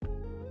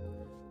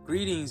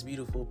Greetings,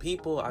 beautiful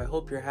people. I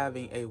hope you're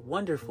having a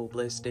wonderful,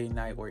 blessed day,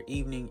 night, or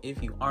evening.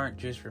 If you aren't,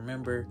 just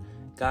remember,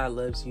 God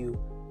loves you.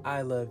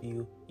 I love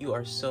you. You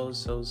are so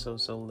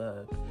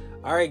loved.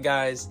 All right,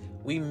 guys,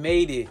 we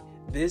made it.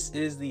 This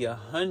is the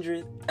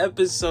 100th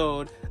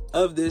episode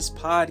of this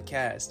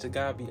podcast. To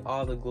God be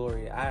all the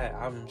glory.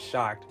 I'm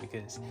shocked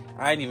because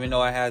I didn't even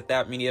know I had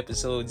that many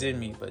episodes in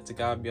me, but to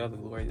God be all the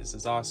glory. This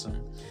is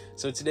awesome.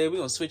 So today we're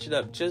going to switch it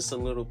up just a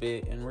little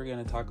bit, and we're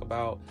going to talk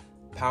about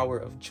power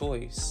of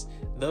choice.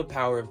 The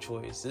power of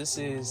choice. This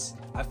is,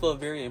 I feel, a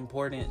very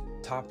important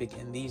topic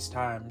in these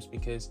times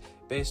because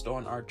based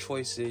on our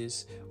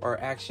choices, our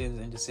actions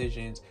and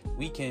decisions,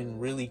 we can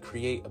really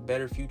create a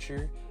better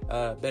future,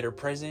 a better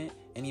present,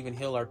 and even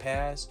heal our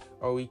past,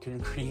 or we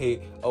can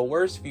create a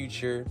worse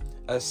future,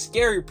 a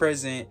scary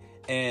present,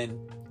 and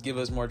give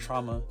us more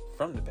trauma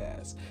from the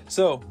past.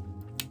 So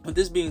with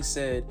this being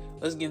said,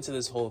 let's get into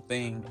this whole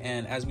thing.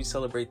 And as we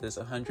celebrate this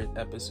 100th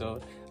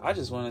episode, I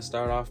just want to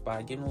start off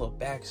by giving a little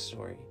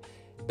backstory.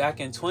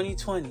 Back in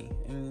 2020,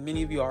 and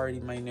many of you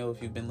already might know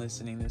if you've been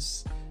listening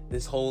this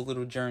whole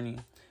little journey,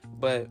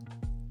 but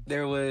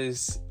there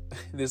was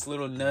this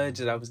little nudge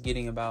that I was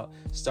getting about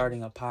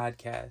starting a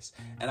podcast,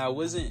 and I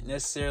wasn't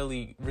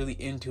necessarily really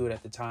into it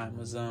at the time. I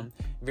was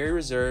very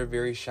reserved,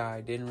 very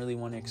shy, didn't really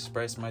want to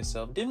express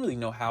myself, didn't really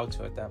know how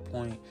to at that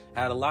point.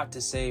 I had a lot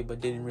to say,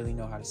 but didn't really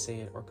know how to say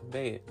it or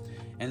convey it.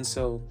 And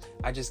so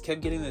I just kept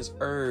getting this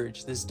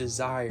urge, this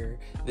desire,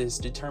 this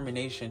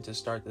determination to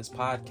start this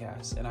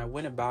podcast. And I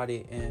went about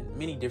it in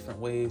many different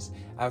ways.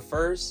 At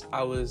first,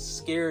 I was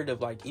scared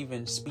of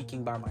even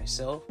speaking by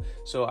myself.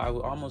 So I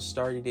almost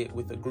started it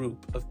with a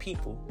group of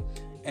people.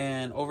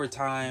 And over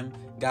time,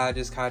 God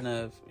just kind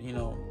of,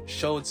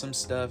 showed some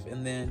stuff.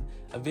 And then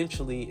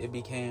eventually it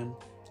became,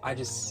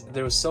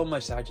 there was so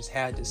much that I just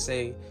had to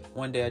say.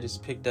 One day I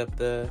just picked up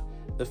the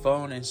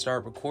phone and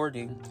started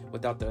recording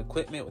without the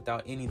equipment,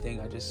 without anything.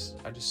 I just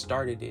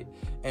started it.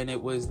 And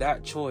it was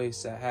that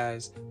choice that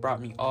has brought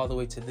me all the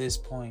way to this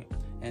point,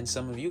 and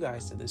some of you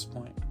guys to this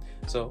point.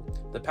 So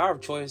the power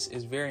of choice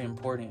is very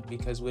important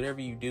because whatever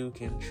you do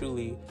can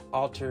truly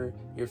alter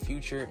your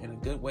future in a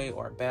good way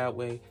or a bad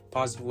way,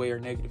 positive way or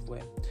negative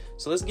way.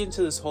 So let's get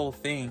into this whole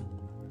thing.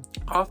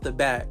 Off the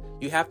bat,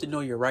 you have to know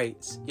your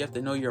rights. You have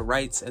to know your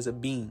rights as a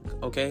being,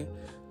 okay?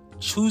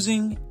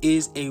 Choosing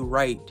is a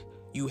right.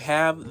 You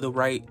have the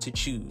right to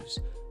choose.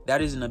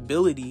 That is an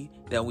ability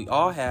that we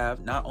all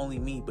have, not only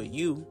me, but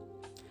you.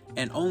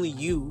 And only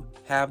you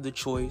have the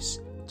choice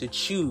to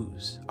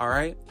choose, all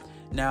right?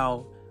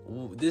 Now,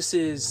 this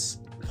is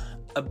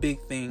a big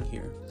thing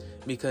here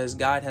because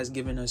God has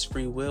given us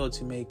free will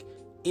to make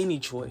any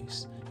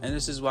choice. And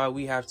this is why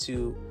we have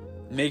to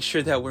make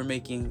sure that we're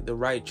making the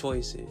right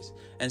choices.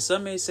 And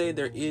some may say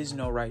there is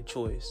no right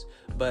choice,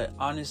 but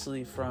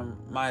honestly, from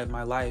my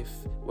life,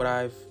 what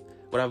I've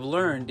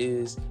learned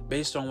is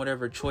based on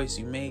whatever choice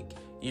you make,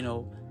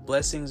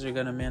 blessings are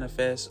going to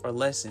manifest or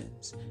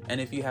lessons. And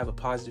if you have a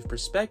positive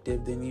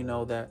perspective, then you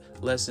know that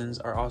lessons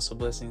are also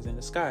blessings in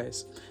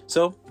disguise.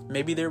 So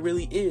maybe there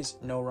really is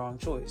no wrong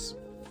choice.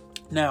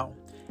 Now,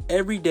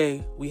 every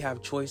day we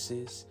have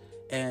choices,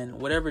 and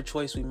whatever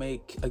choice we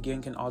make,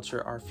 again, can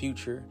alter our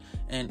future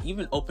and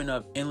even open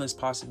up endless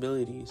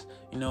possibilities.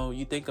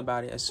 You think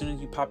about it, as soon as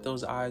you pop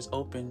those eyes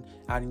open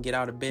out and get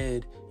out of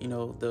bed,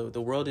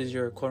 the world is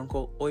your quote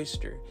unquote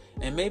oyster.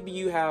 And maybe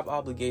you have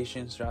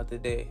obligations throughout the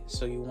day,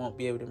 so you won't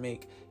be able to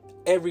make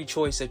every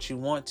choice that you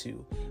want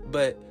to.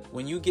 But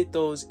when you get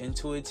those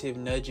intuitive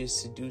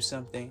nudges to do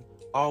something,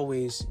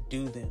 always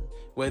do them.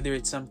 Whether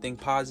it's something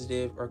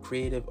positive or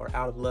creative or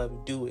out of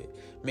love, do it.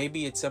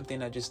 Maybe it's something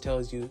that just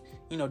tells you,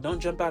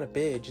 don't jump out of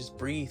bed. Just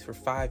breathe for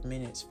 5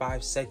 minutes,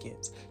 5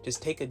 seconds.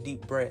 Just take a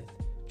deep breath.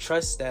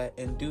 Trust that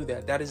and do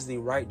that. That is the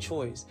right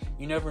choice.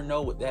 You never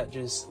know what that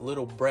just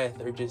little breath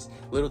or just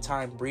little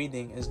time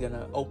breathing is going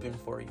to open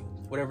for you.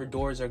 Whatever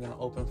doors are going to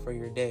open for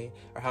your day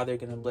or how they're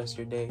going to bless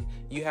your day.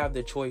 You have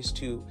the choice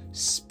to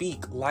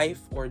speak life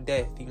or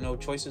death.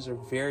 Choices are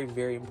very,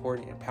 very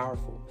important and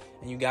powerful.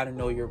 And you got to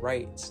know your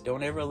rights.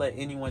 Don't ever let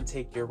anyone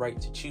take your right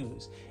to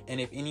choose. And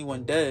if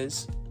anyone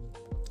does,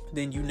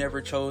 then you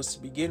never chose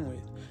to begin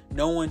with.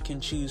 No one can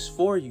choose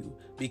for you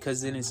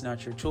because then it's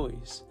not your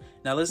choice.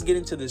 Now let's get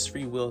into this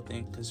free will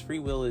thing, because free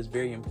will is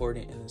very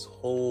important in this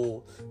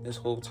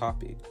whole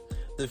topic.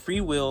 The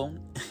free will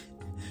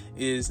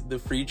is the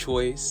free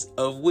choice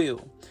of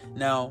will.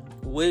 Now,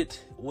 what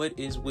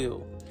is will?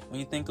 When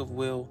you think of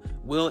will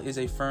is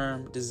a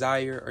firm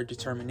desire or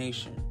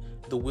determination,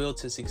 the will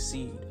to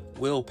succeed,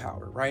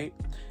 willpower, right?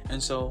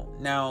 And so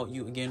now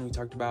we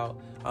talked about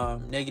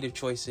negative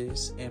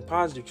choices and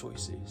positive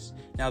choices.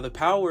 Now, the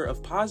power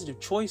of positive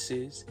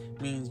choices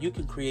means you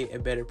can create a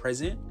better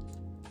present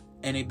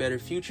and a better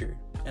future,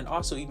 and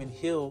also even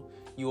heal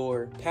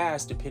your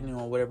past depending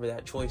on whatever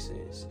that choice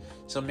is.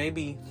 So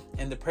maybe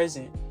in the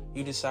present,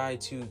 you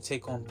decide to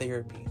take on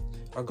therapy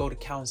or go to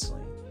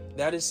counseling.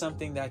 that is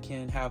something that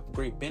can have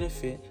great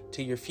benefit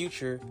to your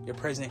future, your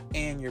present,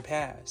 and your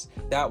past.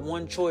 That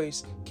one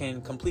choice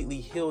can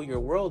completely heal your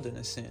world in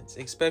a sense,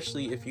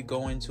 especially if you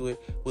go into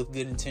it with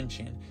good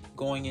intention,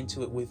 going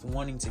into it with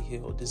wanting to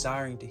heal,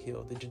 desiring to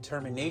heal, the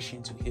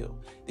determination to heal.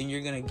 Then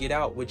you're going to get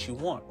out what you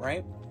want,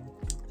 right?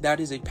 That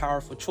is a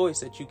powerful choice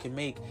that you can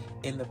make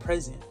in the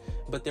present.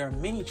 But there are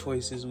many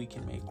choices we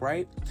can make,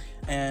 right?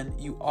 And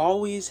you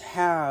always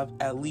have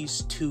at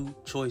least two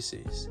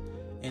choices.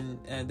 And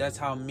that's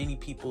how many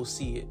people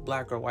see it,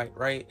 black or white,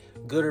 right?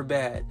 Good or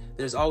bad.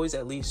 There's always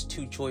at least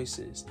two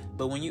choices.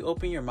 But when you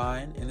open your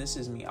mind, and this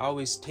is me, I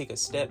always take a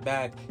step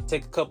back,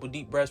 take a couple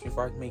deep breaths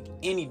before I can make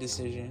any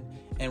decision,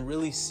 and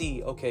really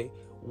see, okay,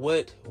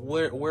 where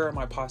are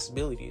my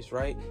possibilities,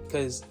 right?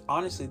 Because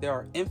honestly, there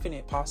are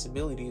infinite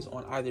possibilities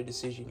on either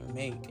decision you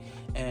make.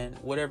 And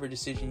whatever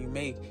decision you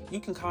make, you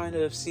can kind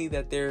of see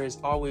that there is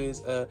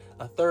always a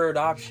third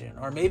option,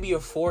 or maybe a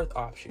fourth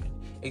option,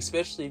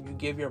 especially if you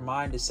give your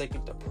mind a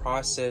second to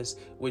process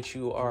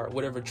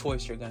whatever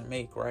choice you're going to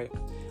make, right?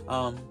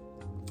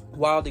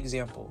 Wild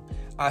example.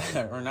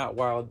 Or not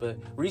wild, but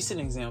recent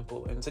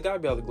example. And to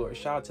God be all the glory.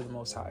 Shout out to the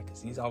Most High,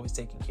 because he's always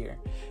taking care.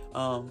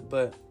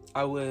 But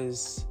I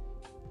was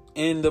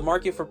in the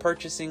market for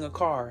purchasing a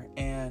car,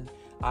 and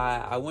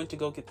I went to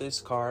go get this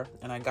car,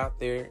 and I got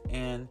there,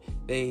 and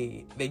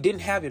they didn't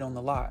have it on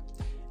the lot.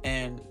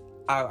 And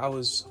I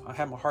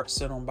had my heart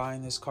set on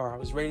buying this car. I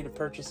was ready to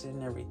purchase it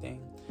and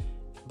everything,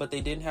 but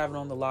they didn't have it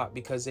on the lot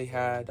because they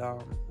had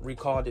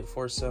recalled it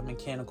for some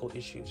mechanical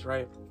issues,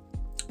 right?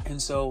 And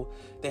so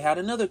they had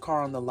another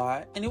car on the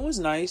lot, and it was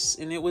nice,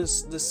 and it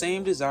was the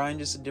same design,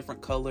 just a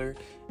different color,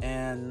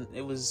 and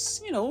it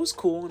was, it was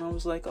cool. And I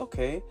was like,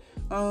 okay,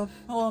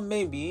 well,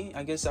 maybe,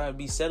 I guess I'd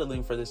be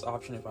settling for this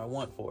option if I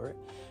want for it.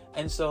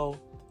 And so,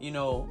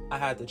 I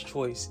had the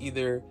choice.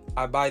 Either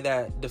I buy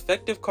that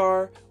defective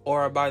car,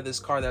 or I buy this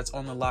car that's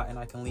on the lot and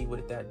I can leave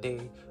with it that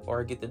day, or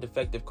I get the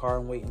defective car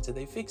and wait until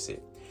they fix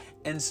it.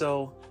 And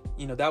so,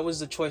 that was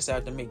the choice I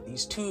had to make,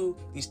 these two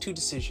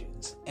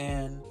decisions.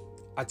 And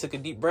I took a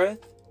deep breath,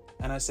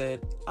 and I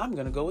said, I'm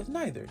going to go with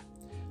neither.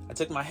 I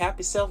took my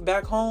happy self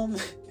back home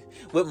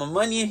with my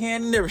money in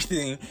hand and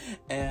everything.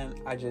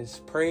 And I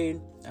just prayed,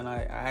 and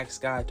I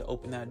asked God to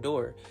open that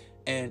door.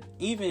 And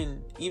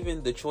even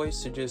the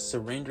choice to just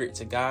surrender it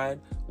to God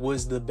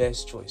was the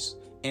best choice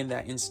in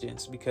that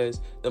instance,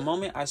 because the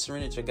moment I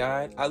surrendered to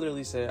God, I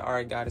literally said, all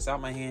right, God, it's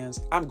out my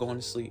hands. I'm going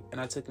to sleep. And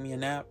I took me a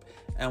nap.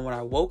 And when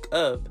I woke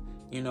up,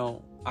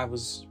 I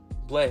was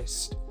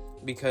blessed,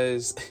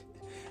 because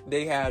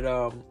they had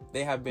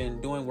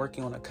been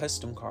working on a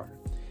custom car,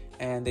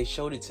 and they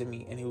showed it to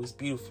me, and it was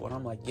beautiful. And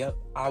I'm like, yep,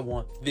 I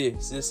want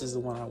this. This is the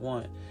one I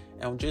want.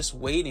 And I'm just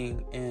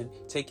waiting and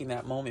taking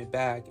that moment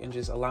back and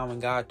just allowing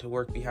God to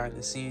work behind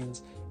the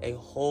scenes. A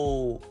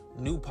whole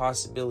new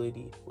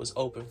possibility was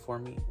open for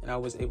me, and I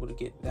was able to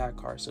get that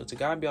car. So to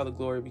God be all the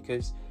glory,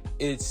 because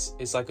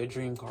it's like a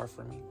dream car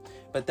for me.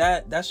 But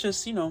that's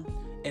just,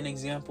 an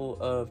example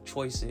of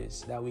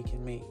choices that we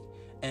can make.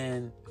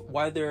 And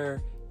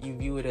whether you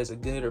view it as a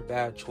good or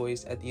bad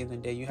choice, at the end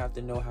of the day, you have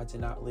to know how to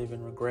not live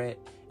in regret,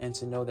 and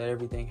to know that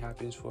everything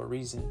happens for a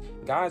reason.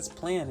 God's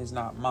plan is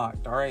not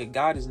mocked, all right?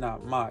 God is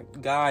not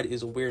mocked. God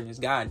is awareness.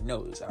 God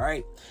knows, all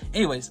right?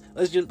 Anyways,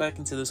 let's jump back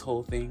into this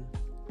whole thing.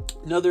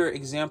 Another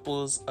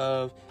examples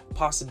of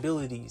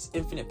possibilities,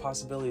 infinite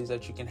possibilities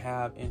that you can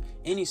have in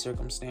any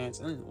circumstance.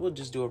 And we'll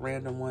just do a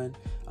random one.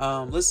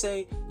 Let's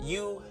say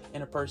you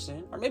and a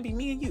person, or maybe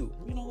me and you,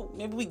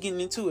 maybe we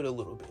getting into it a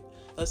little bit.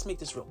 Let's make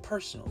this real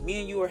personal. Me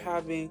and you are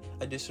having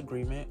a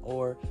disagreement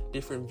or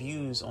different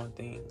views on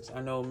things.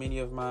 I know many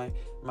of my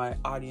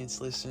audience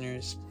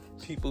listeners,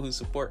 people who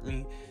support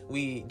me,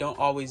 we don't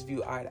always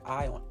view eye to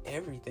eye on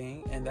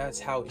everything, and that's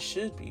how it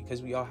should be,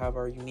 because we all have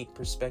our unique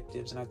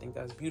perspectives, and I think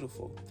that's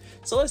beautiful.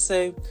 So let's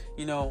say,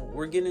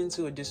 we're getting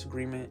into a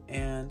disagreement,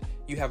 and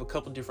you have a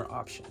couple different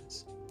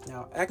options.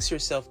 Now, ask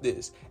yourself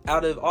this.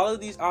 Out of all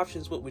of these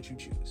options, what would you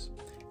choose?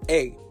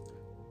 A,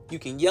 you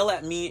can yell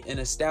at me and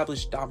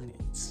establish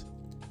dominance.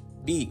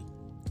 B,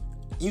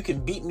 you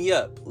can beat me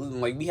up,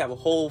 like we have a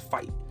whole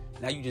fight.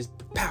 Now you just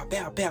pow,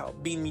 pow, pow,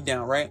 beating me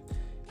down, right?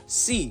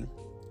 C,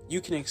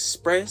 you can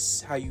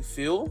express how you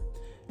feel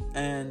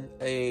in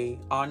a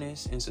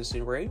honest and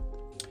sincere way.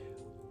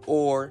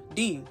 Or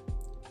D,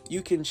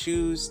 you can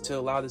choose to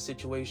allow the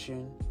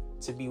situation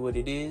to be what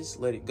it is,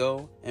 let it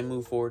go, and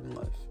move forward in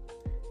life.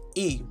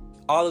 E,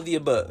 all of the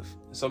above.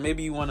 So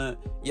maybe you want to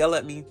yell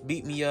at me,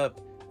 beat me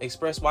up,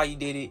 express why you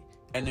did it,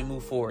 and then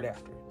move forward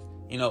after.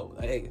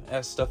 Hey,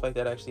 that stuff like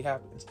that actually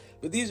happens.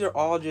 But these are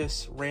all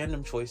just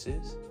random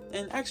choices,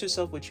 and ask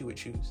yourself what you would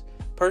choose.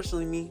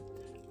 Personally, me,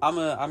 I'm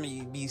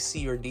gonna be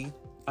C or D.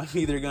 I'm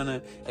either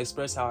gonna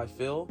express how I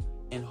feel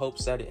in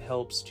hopes that it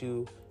helps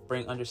to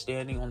bring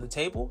understanding on the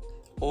table,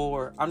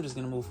 or I'm just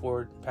going to move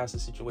forward past the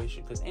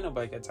situation, because ain't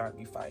nobody got time to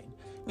be fighting.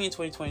 Me in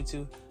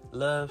 2022,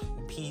 love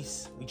and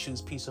peace. We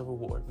choose peace over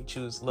war. We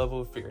choose love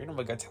over fear. Ain't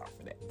nobody got time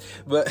for that.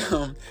 But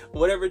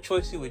whatever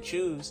choice you would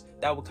choose,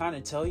 that will kind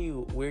of tell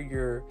you where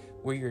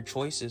your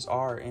choices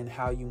are and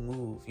how you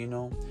move, you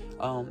know.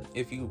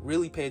 If you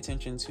really pay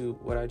attention to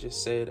what I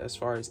just said as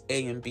far as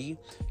A and B,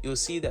 you'll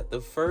see that the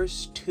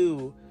first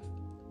two,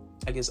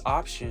 I guess,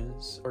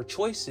 options or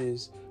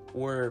choices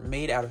were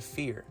made out of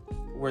fear,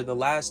 where the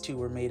last two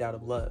were made out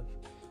of love.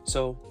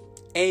 So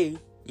A,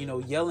 you know,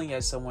 yelling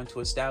at someone to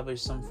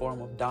establish some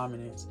form of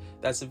dominance,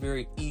 that's a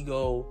very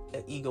ego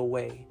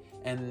way.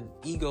 And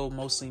ego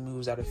mostly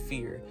moves out of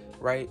fear,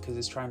 right? Because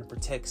it's trying to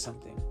protect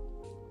something.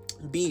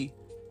 B,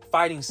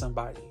 fighting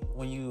somebody.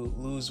 When you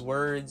lose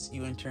words,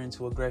 you enter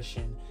into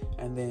aggression.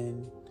 And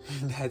then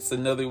that's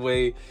another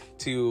way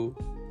to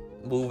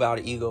move out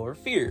of ego or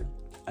fear.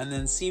 And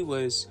then C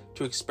was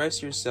to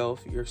express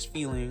yourself, your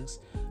feelings,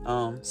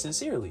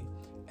 sincerely.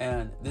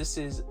 And this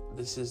is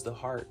the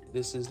heart.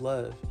 This is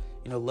love.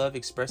 You know, love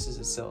expresses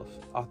itself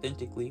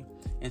authentically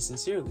and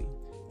sincerely.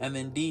 And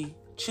then D,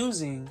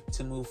 choosing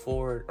to move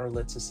forward or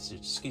let the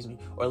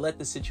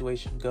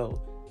situation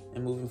go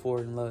and moving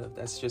forward in love.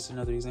 That's just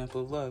another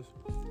example of love.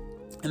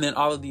 And then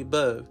all of the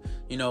above.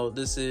 You know,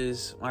 this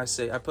is why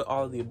I put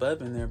all of the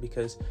above in there,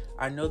 because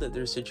I know that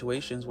there's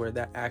situations where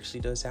that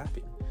actually does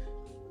happen.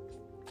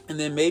 And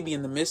then maybe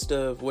in the midst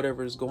of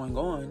whatever is going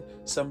on,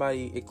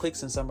 it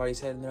clicks in somebody's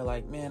head and they're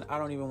like, man, I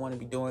don't even want to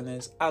be doing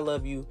this. I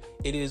love you.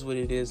 It is what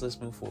it is. Let's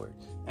move forward.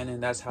 And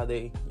then that's how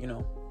they, you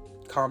know,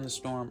 calm the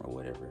storm or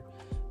whatever.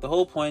 The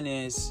whole point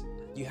is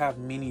you have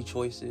many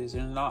choices.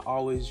 There's not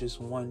always just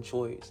one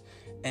choice.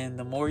 And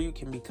the more you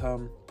can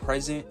become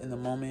present in the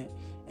moment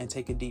and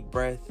take a deep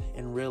breath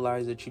and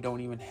realize that you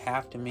don't even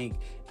have to make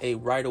a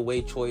right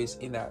away choice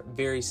in that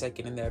very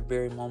second, in that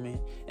very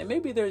moment. And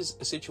maybe there's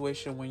a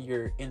situation when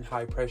you're in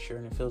high pressure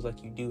and it feels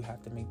like you do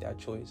have to make that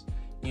choice.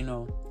 You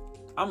know,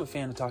 I'm a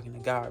fan of talking to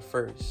God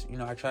first. You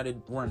know, I try to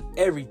run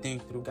everything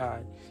through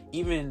God,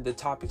 even the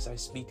topics I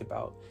speak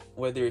about,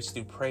 whether it's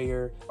through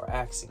prayer or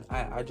asking.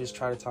 I just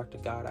try to talk to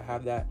God. I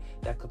have that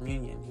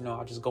communion. You know,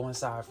 I'll just go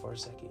inside for a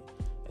second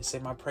and say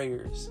my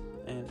prayers,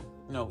 and,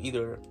 you know,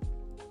 either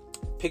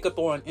pick up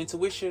on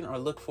intuition or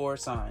look for a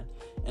sign.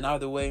 And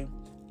either way,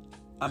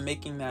 I'm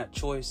making that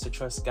choice to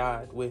trust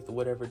God with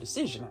whatever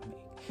decision I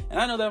make. And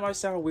I know that might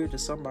sound weird to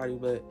somebody,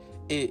 but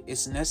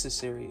it's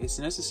necessary. It's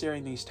necessary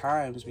in these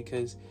times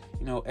because,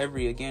 you know,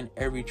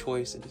 every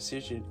choice and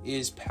decision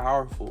is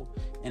powerful,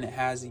 and it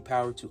has the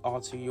power to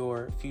alter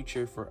your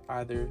future for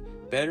either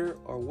better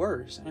or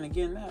worse. And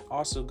again, that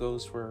also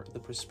goes for the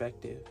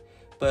perspective.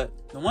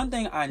 But the one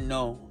thing I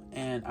know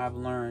and I've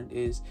learned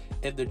is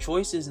if the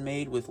choice is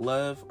made with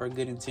love or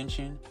good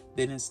intention,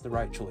 then it's the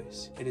right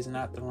choice. It is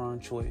not the wrong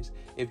choice.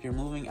 If you're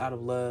moving out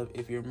of love,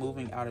 if you're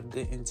moving out of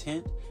good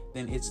intent,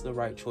 then it's the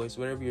right choice.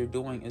 Whatever you're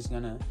doing is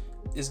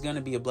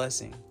gonna be a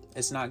blessing.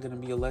 It's not gonna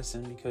be a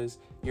lesson because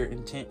your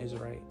intent is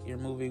right. You're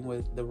moving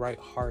with the right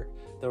heart,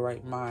 the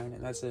right mind,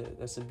 and that's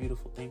a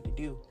beautiful thing to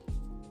do.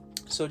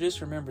 So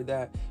just remember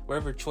that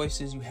whatever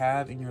choices you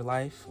have in your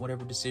life,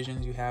 whatever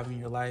decisions you have in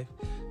your life,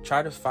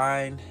 try to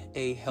find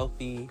a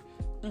healthy,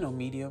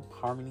 medium,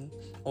 harmony,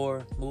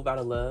 or move out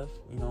of love,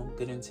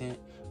 good intent,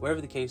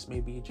 whatever the case may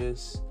be.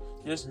 Just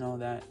know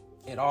that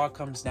it all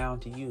comes down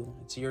to you.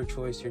 It's your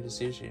choice, your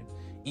decision.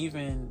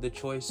 Even the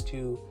choice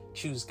to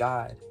choose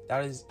God,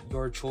 that is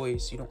your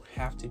choice. You don't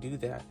have to do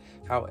that.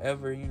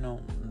 However,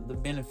 the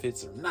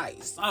benefits are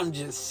nice. I'm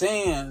just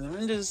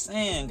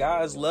saying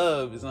God's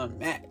love is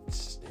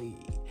unmatched. Hey,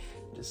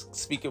 just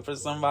speaking for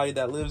somebody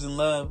that lives in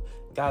love,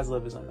 God's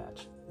love is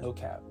unmatched. No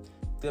cap.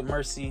 Good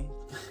mercy,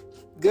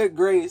 good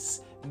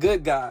grace,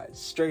 good God,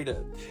 straight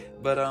up.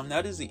 But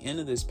that is the end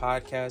of this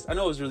podcast. I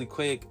know it was really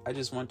quick. I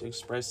just want to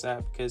express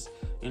that because,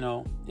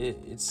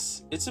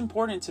 it's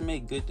important to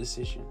make good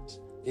decisions.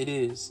 It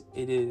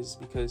is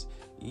because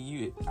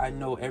I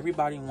know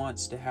everybody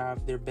wants to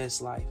have their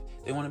best life.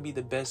 They want to be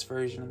the best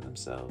version of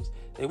themselves.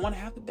 They want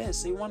to have the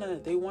best. They want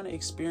to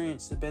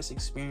experience the best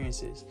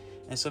experiences.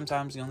 And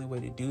sometimes the only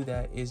way to do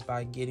that is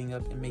by getting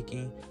up and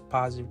making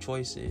positive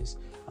choices.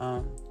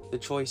 The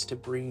choice to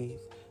breathe,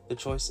 the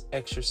choice to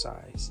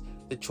exercise,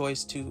 the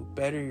choice to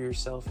better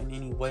yourself in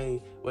any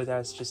way, whether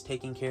that's just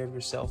taking care of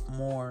yourself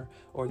more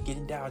or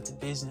getting down to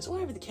business,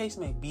 whatever the case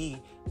may be.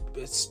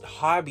 It's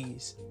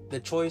hobbies, the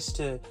choice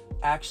to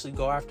actually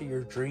go after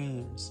your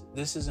dreams.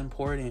 This is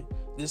important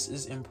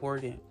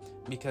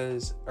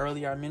because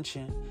earlier I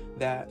mentioned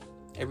that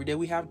every day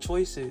we have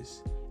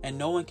choices and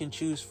no one can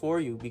choose for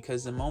you,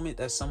 because the moment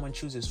that someone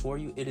chooses for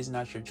you, it is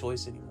not your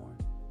choice anymore.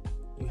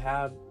 You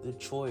have the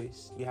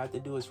choice. You have to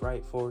do what's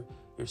right for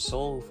your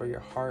soul, for your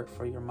heart,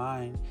 for your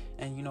mind.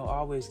 And,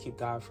 always keep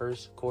God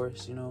first, of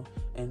course,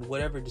 and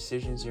whatever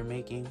decisions you're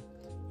making,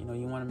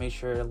 you want to make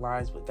sure it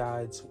aligns with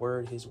God's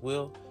word, his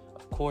will.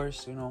 Of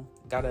course,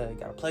 gotta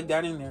plug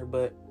that in there.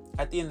 But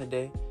at the end of the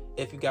day,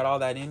 if you got all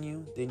that in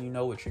you, then you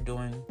know what you're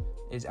doing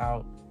is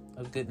out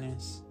of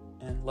goodness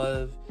and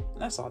love.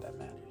 And that's all that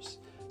matters.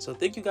 So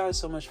thank you guys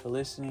so much for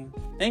listening.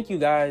 Thank you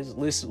guys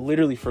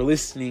literally for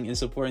listening and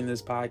supporting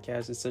this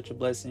podcast. It's such a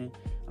blessing.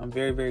 I'm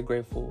very, very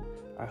grateful.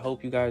 I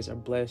hope you guys are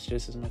blessed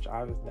just as much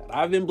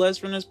I've been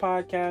blessed from this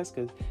podcast,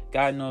 because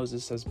God knows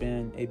this has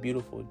been a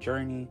beautiful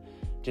journey.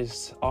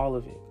 Just all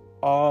of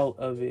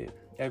it.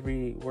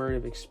 Every word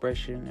of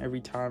expression,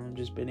 every time I've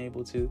just been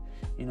able to,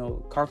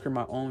 conquer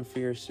my own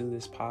fears through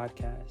this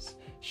podcast.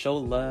 Show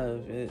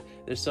love.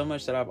 There's so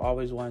much that I've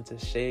always wanted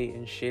to say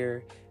and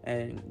share.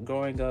 And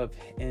growing up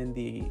in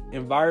the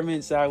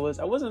environments that I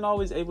wasn't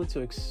always able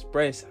to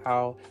express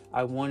how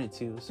I wanted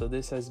to. So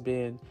this has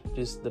been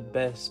just the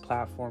best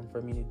platform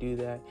for me to do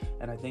that.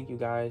 And I thank you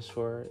guys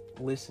for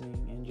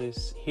listening and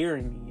just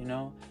hearing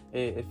me.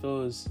 It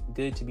feels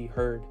good to be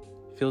heard.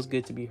 It feels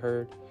good to be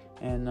heard.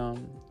 And,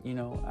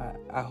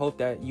 I hope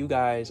that you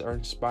guys are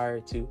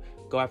inspired to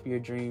go after your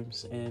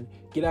dreams and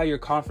get out of your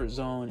comfort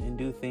zone and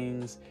do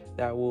things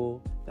that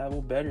will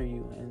better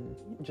you and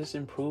just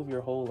improve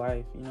your whole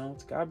life.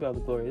 To God be all the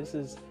glory. This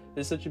is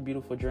such a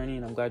beautiful journey,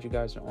 and I'm glad you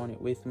guys are on it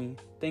with me.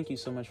 Thank you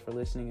so much for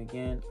listening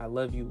again. I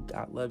love you.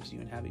 God loves you,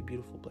 and have a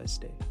beautiful,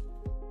 blessed day.